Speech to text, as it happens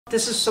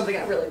This is something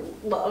I really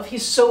love.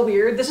 He's so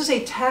weird. This is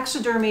a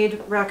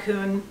taxidermied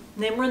raccoon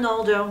named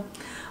Ronaldo.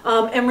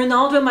 And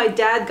Ronaldo, my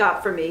dad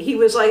got for me. He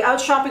was like out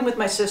shopping with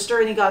my sister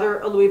and he got her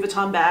a Louis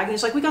Vuitton bag. And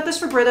he's like, we got this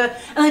for Britta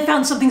and I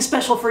found something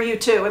special for you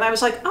too. And I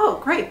was like, oh,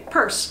 great,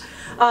 purse.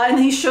 And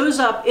he shows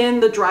up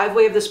in the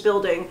driveway of this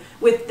building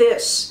with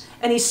this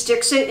and he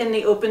sticks it in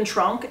the open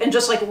trunk and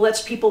just like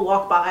lets people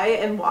walk by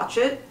and watch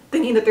it,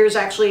 thinking that there's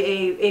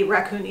actually a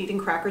raccoon eating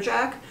Cracker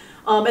Jack.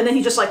 And then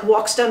he just like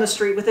walks down the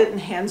street with it and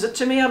hands it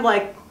to me. I'm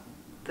like,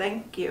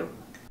 thank you.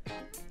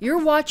 You're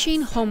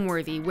watching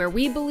Homeworthy, where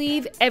we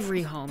believe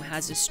every home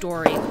has a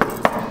story.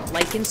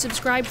 Like and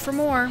subscribe for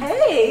more.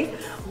 Hey,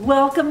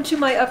 welcome to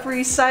my Upper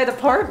East Side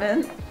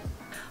apartment.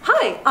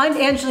 Hi, I'm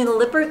Angelina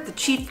Lippert, the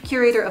Chief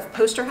Curator of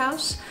Poster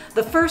House,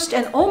 the first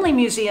and only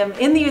museum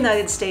in the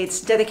United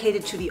States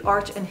dedicated to the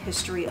art and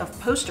history of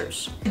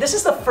posters. This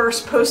is the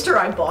first poster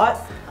I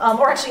bought,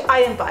 or actually I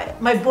didn't buy it.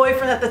 My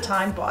boyfriend at the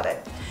time bought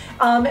it.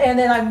 And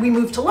then we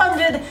moved to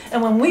London,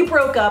 and when we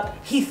broke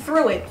up, he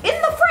threw it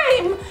in the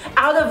frame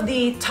out of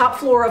the top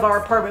floor of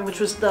our apartment, which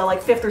was the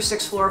like 5th or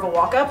 6th floor of a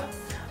walk-up,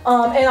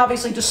 and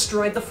obviously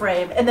destroyed the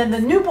frame. And then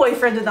the new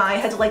boyfriend and I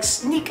had to like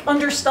sneak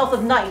under stealth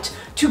of night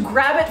to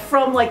grab it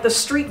from like the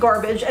street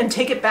garbage and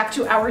take it back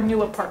to our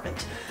new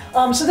apartment.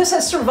 So this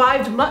has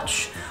survived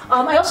much.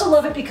 I also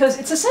love it because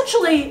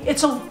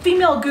it's a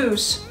female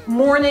goose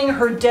mourning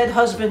her dead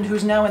husband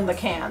who's now in the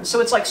can.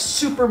 So it's like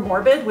super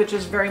morbid, which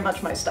is very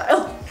much my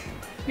style.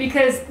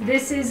 Because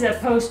this is a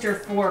poster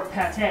for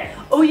pate.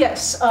 Oh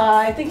yes,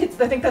 I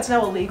think that's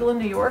now illegal in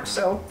New York,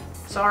 so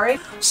sorry.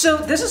 So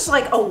this is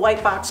like a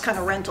white box kind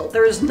of rental.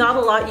 There is not a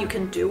lot you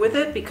can do with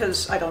it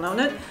because I don't own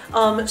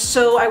it.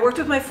 So I worked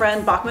with my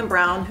friend Bachman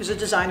Brown, who's a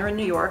designer in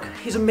New York.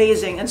 He's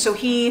amazing, and so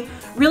he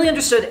really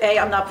understood, A,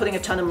 I'm not putting a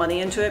ton of money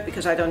into it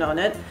because I don't own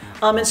it.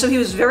 And so he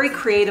was very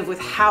creative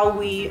with how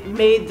we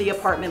made the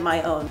apartment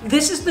my own.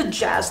 This is the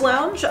Jazz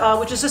Lounge,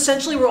 which is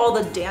essentially where all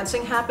the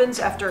dancing happens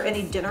after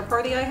any dinner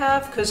party I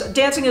have, because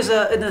dancing is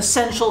an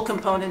essential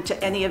component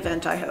to any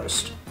event I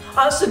host.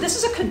 So this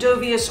is a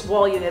Cadovius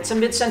wall unit. It's a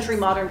mid-century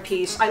modern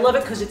piece. I love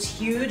it because it's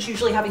huge.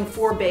 Usually having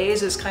 4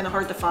 bays is kind of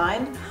hard to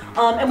find.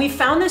 And we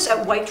found this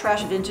at White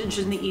Trash Vintage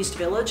in the East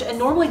Village, and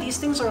normally these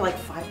things are like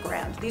 $5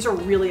 grand. These are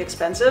really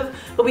expensive,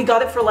 but we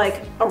got it for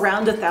like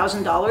around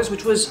 $1,000,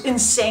 which was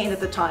insane at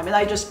the time, and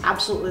I just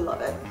absolutely love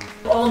it.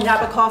 All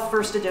Nabokov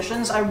first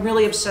editions. I'm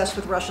really obsessed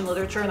with Russian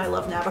literature and I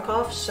love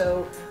Nabokov,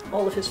 so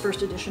all of his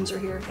first editions are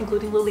here,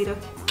 including Lolita.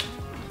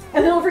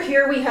 And then over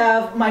here we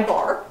have my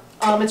bar.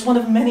 It's one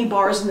of many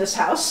bars in this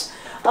house.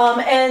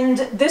 And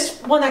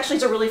this one actually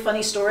is a really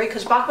funny story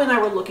because Bachman and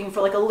I were looking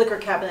for like a liquor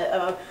cabinet,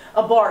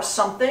 a bar,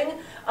 something,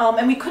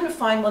 and we couldn't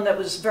find one that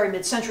was very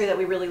mid-century that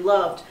we really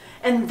loved.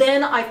 And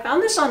then I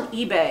found this on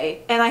eBay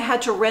and I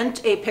had to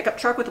rent a pickup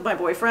truck with my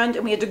boyfriend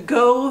and we had to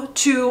go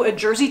to a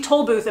Jersey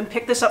toll booth and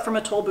pick this up from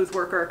a toll booth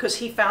worker because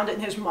he found it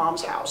in his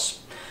mom's house.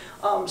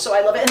 So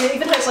I love it. And it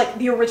even has like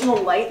the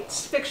original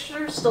lights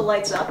fixtures, still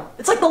lights up.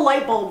 It's like the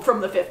light bulb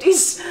from the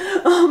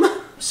 50s.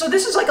 So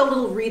this is like a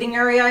little reading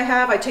area I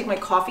have. I take my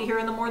coffee here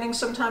in the morning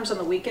sometimes on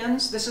the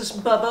weekends. This is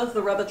Bubba,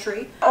 the rubber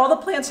tree. All the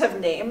plants have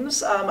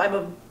names. I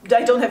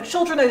don't have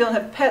children, I don't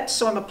have pets,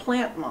 so I'm a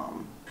plant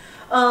mom.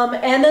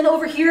 And then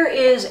over here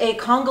is a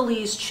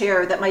Congolese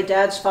chair that my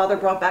dad's father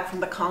brought back from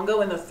the Congo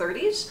in the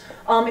 30s.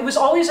 It was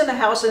always in the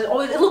house and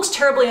it looks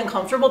terribly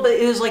uncomfortable, but it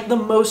is like the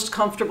most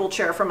comfortable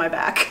chair for my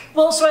back.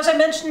 Well, so as I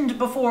mentioned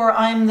before,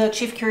 I'm the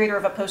chief curator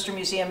of a poster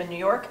museum in New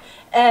York.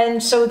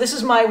 And so this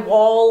is my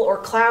wall or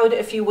cloud,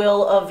 if you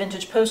will, of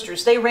vintage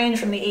posters. They range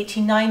from the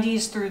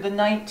 1890s through the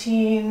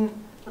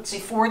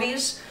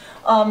 40s.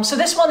 So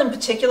this one in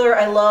particular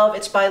I love.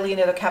 It's by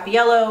Leonardo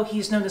Cappiello.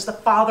 He's known as the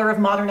father of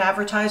modern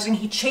advertising.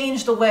 He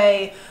changed the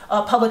way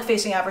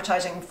public-facing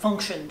advertising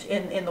functioned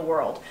in the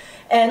world.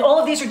 And all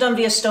of these are done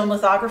via stone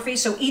lithography,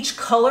 so each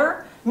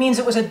color means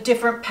it was a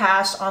different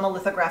pass on a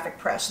lithographic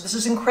press. So this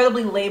is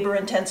incredibly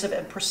labor-intensive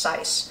and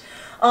precise.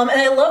 And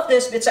I love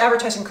this. It's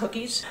advertising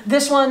cookies.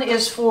 This one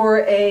is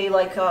for a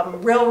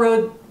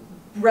railroad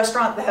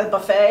restaurant that had a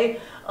buffet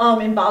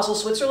in Basel,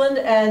 Switzerland,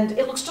 and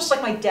it looks just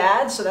like my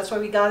dad, so that's why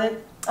we got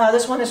it.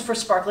 This one is for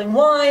sparkling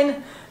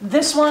wine.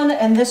 This one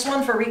and this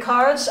one for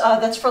Ricards.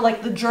 That's for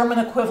like the German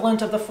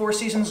equivalent of the Four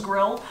Seasons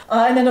Grill.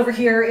 And then over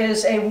here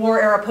is a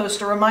war era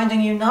poster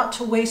reminding you not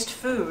to waste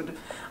food,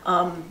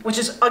 which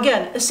is,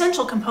 again,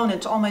 essential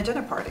component to all my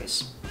dinner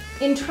parties.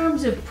 In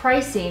terms of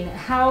pricing,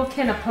 how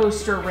can a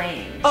poster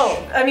range?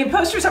 Oh, I mean,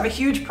 posters have a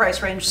huge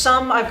price range.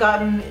 Some I've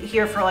gotten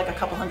here for like a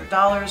couple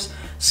 $100.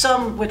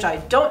 Some, which I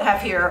don't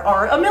have here,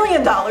 are $1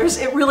 million.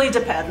 It really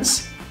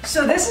depends.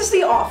 So this is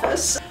the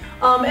office.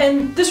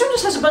 And this room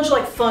just has a bunch of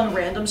like fun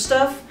random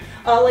stuff.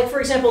 Like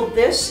for example,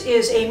 this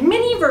is a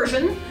mini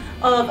version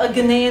of a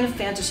Ghanaian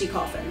fantasy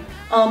coffin.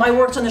 I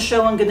worked on a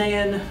show on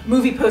Ghanaian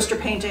movie poster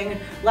painting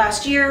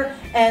last year,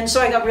 and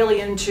so I got really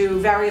into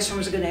various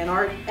forms of Ghanaian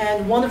art.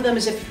 And one of them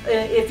is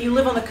if you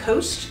live on the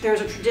coast,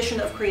 there's a tradition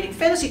of creating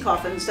fantasy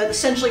coffins that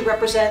essentially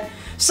represent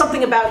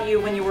something about you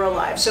when you were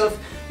alive. So if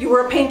you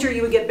were a painter,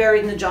 you would get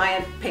buried in a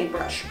giant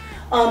paintbrush.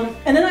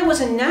 And then I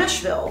was in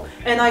Nashville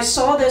and I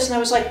saw this and I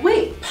was like,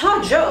 wait,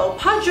 Pa Joe.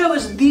 Pa Joe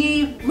is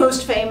the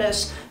most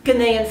famous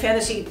Ghanaian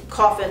fantasy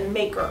coffin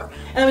maker.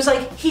 And I was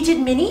like, he did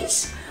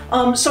minis?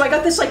 So I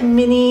got this like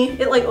mini,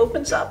 it like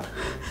opens up.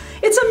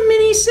 It's a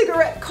mini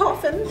cigarette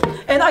coffin.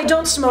 And I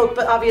don't smoke,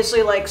 but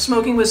obviously like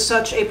smoking was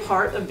such a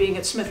part of being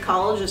at Smith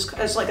College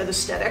as like an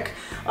aesthetic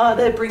that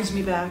it brings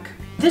me back.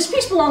 This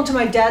piece belonged to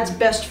my dad's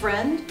best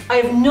friend. I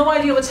have no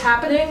idea what's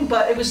happening,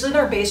 but it was in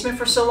our basement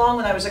for so long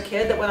when I was a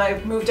kid that when I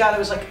moved out, I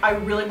was like, I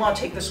really want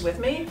to take this with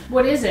me.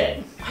 What is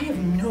it? I have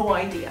no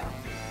idea.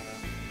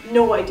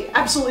 No idea,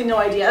 absolutely no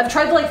idea. I've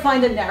tried to like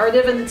find a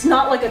narrative and it's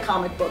not like a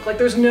comic book. Like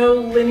there's no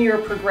linear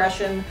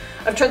progression.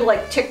 I've tried to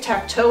like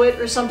tic-tac-toe it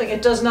or something.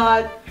 It does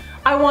not.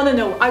 I want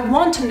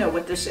to know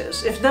what this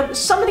is. If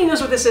somebody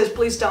knows what this is,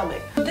 please tell me.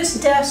 This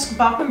desk,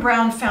 Bachman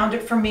Brown found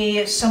it for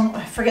me,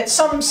 somewhere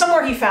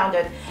he found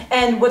it.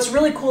 And what's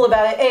really cool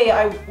about it,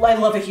 I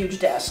love a huge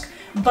desk,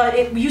 but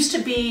it used to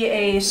be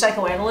a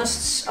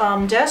psychoanalyst's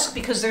desk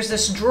because there's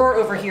this drawer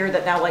over here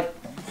that now like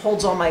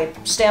holds all my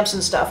stamps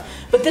and stuff.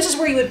 But this is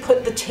where you would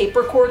put the tape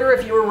recorder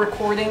if you were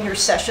recording your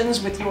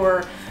sessions with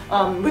your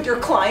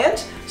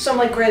client. So I'm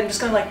like, great, I'm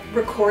just gonna like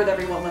record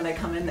everyone when they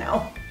come in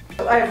now.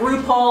 I have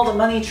RuPaul, the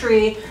money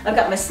tree, I've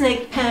got my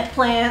snake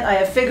plant, I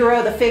have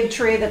Figaro, the fig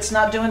tree that's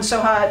not doing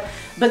so hot,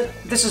 but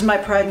this is my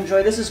pride and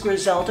joy. This is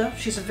Griselda.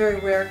 She's a very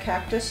rare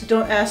cactus.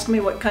 Don't ask me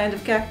what kind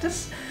of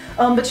cactus,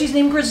 but she's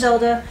named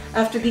Griselda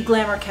after the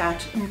glamour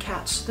cat in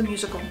Cats, the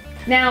musical.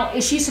 Now,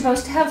 is she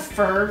supposed to have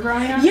fur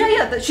growing up?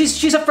 Yeah,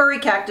 she's a furry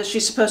cactus.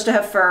 She's supposed to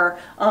have fur.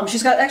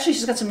 She's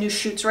got some new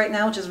shoots right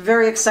now, which is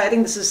very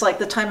exciting. This is like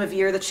the time of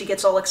year that she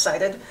gets all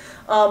excited.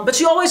 But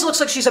she always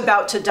looks like she's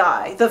about to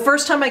die. The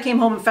first time I came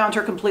home and found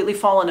her completely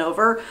fallen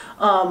over,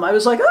 I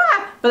was like,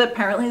 ah! But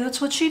apparently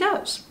that's what she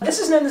does. This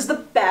is known as the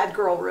bad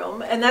girl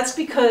room, and that's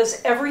because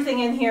everything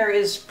in here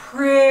is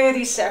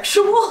pretty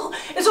sexual.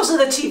 It's also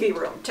the TV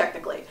room,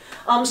 technically.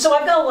 So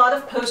I've got a lot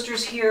of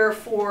posters here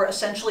for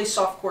essentially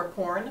softcore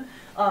porn.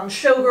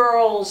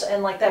 Showgirls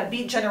and like that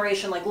Beat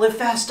Generation, like Live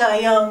Fast, Die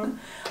Young.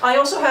 I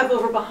also have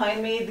over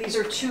behind me, these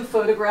are two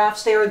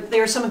photographs. They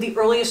are some of the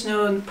earliest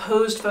known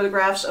posed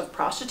photographs of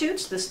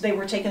prostitutes. They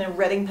were taken in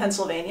Reading,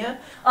 Pennsylvania.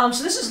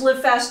 So this is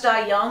Live Fast,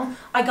 Die Young.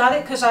 I got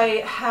it because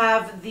I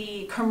have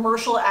the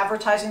commercial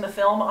advertising the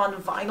film on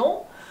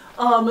vinyl.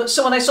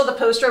 So when I saw the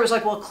poster, I was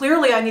like, well,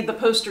 clearly I need the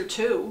poster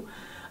too.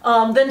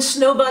 Then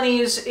Snow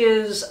Bunnies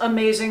is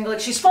amazing. Like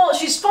she's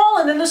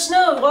fallen in the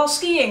snow while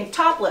skiing,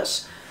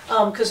 topless.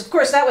 Because of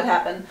course that would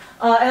happen.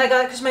 And I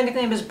got it because my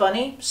nickname is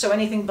Bunny, so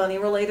anything bunny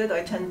related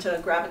I tend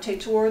to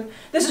gravitate toward.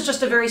 This is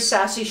just a very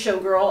sassy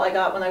showgirl I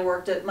got when I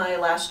worked at my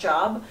last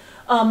job.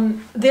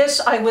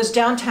 I was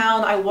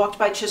downtown, I walked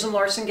by Chisholm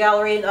Larson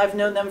Gallery, and I've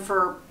known them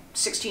for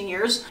 16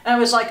 years. And I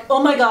was like,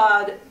 oh my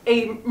god,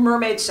 a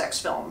mermaid sex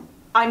film.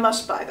 I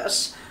must buy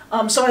this.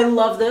 So I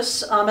love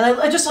this, and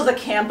I just love the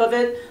camp of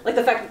it, like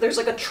the fact that there's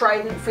like a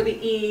trident for the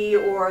E,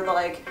 or the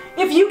like,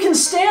 if you can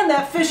stand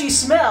that fishy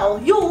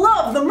smell, you'll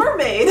love The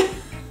Mermaid!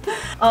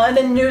 And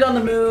then Nude on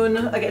the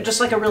Moon, again, just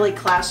like a really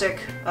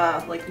classic,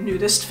 like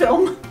nudist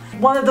film.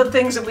 One of the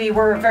things that we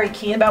were very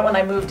keen about when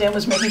I moved in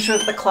was making sure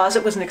that the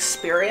closet was an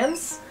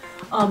experience,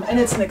 and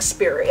it's an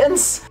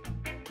experience.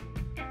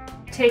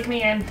 Take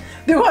me in.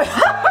 Do I?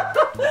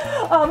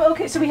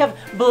 Okay, so we have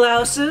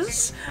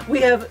blouses, we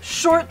have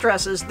short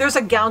dresses, there's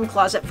a gown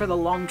closet for the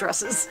long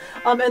dresses,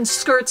 and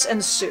skirts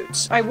and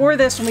suits. I wore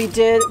this when we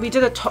did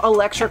a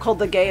lecture called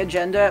The Gay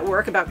Agenda at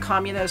work about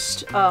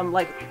communist,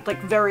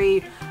 like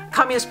very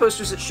communist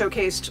posters that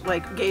showcased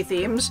like gay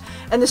themes.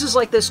 And this is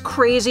like this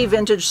crazy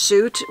vintage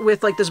suit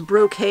with like this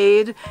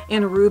brocade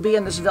in ruby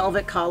and this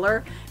velvet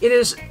collar.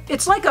 It's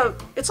like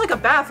a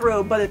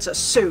bathrobe, but it's a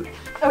suit.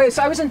 Okay,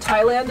 so I was in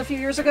Thailand a few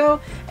years ago,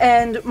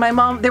 and my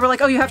mom, they were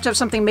like, oh, you have to have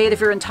something made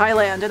if you're in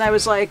Thailand. And I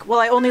was like, well,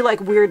 I only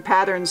like weird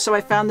patterns. So I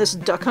found this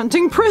duck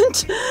hunting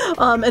print,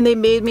 and they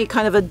made me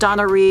kind of a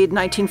Donna Reed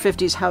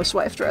 1950s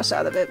housewife dress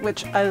out of it,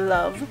 which I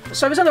love.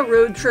 So I was on a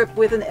road trip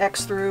with an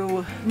ex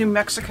through New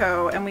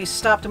Mexico, and we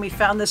stopped and we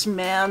found this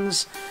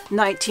man's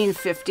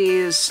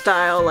 1950s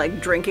style like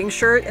drinking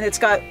shirt, and it's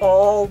got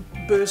all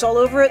booze all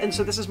over it. And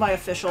so this is my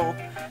official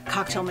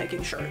cocktail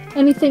making shirt.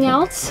 Anything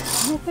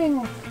else?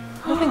 Nothing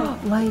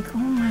Like, oh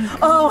my god.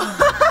 Oh,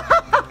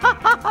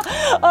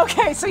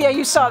 okay, so yeah,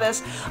 you saw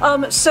this.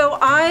 So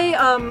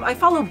I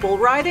follow bull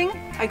riding.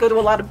 I go to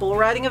a lot of bull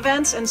riding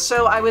events, and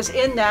so I was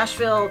in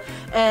Nashville,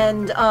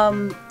 and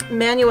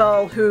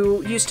Manuel,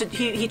 who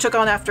he took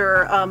on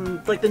after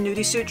like the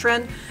nudie suit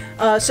trend,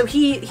 so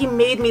he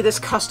made me this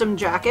custom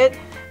jacket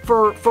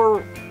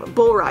for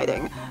bull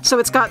riding. So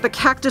it's got the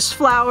cactus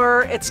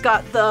flower, it's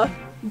got the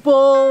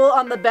bull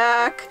on the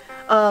back,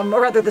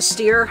 or rather the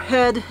steer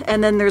head,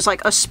 and then there's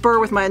like a spur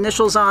with my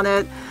initials on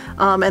it,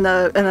 and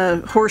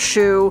a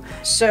horseshoe.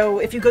 So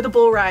if you go to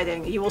bull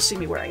riding, you will see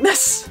me wearing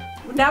this.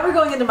 Now we're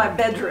going into my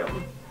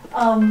bedroom.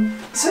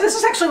 So this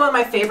is actually one of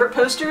my favorite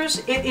posters.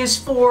 It is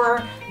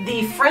for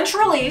the French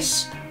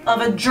release of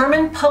a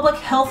German public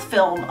health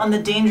film on the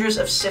dangers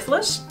of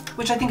syphilis,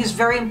 which I think is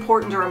very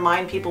important to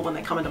remind people when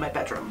they come into my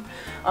bedroom.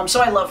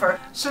 So I love her.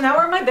 So now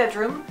we're in my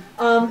bedroom.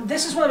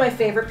 This is one of my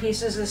favorite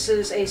pieces. This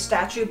is a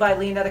statue by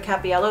Leonardo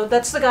Cappiello.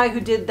 That's the guy who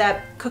did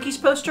that cookies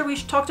poster we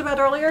talked about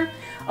earlier.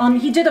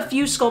 He did a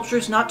few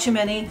sculptures, not too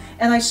many,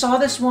 and I saw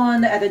this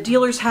one at a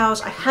dealer's house.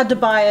 I had to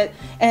buy it,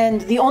 and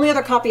the only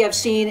other copy I've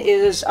seen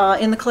is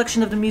in the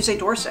collection of the Musée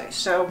d'Orsay,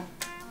 so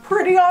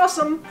pretty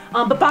awesome.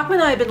 But Bachman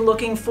and I have been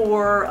looking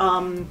for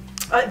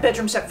a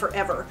bedroom set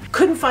forever.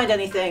 Couldn't find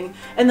anything.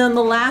 And then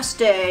the last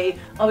day,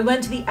 we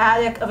went to the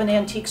attic of an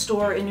antique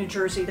store in New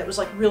Jersey that was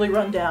like really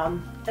run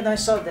down, and I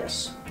saw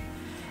this.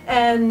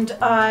 And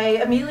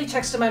I immediately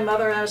texted my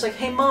mother and I was like,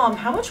 hey mom,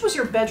 how much was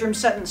your bedroom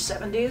set in the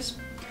 70s?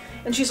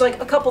 And she's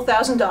like, a couple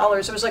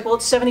 $1,000. I was like, well,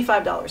 it's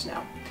 $75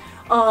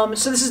 now.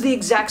 So this is the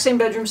exact same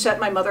bedroom set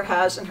my mother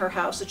has in her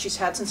house that she's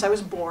had since I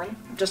was born.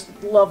 Just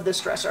love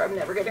this dresser. I'm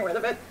never getting rid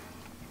of it.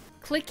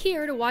 Click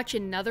here to watch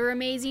another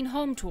amazing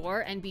home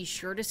tour and be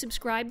sure to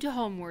subscribe to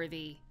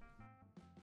Homeworthy.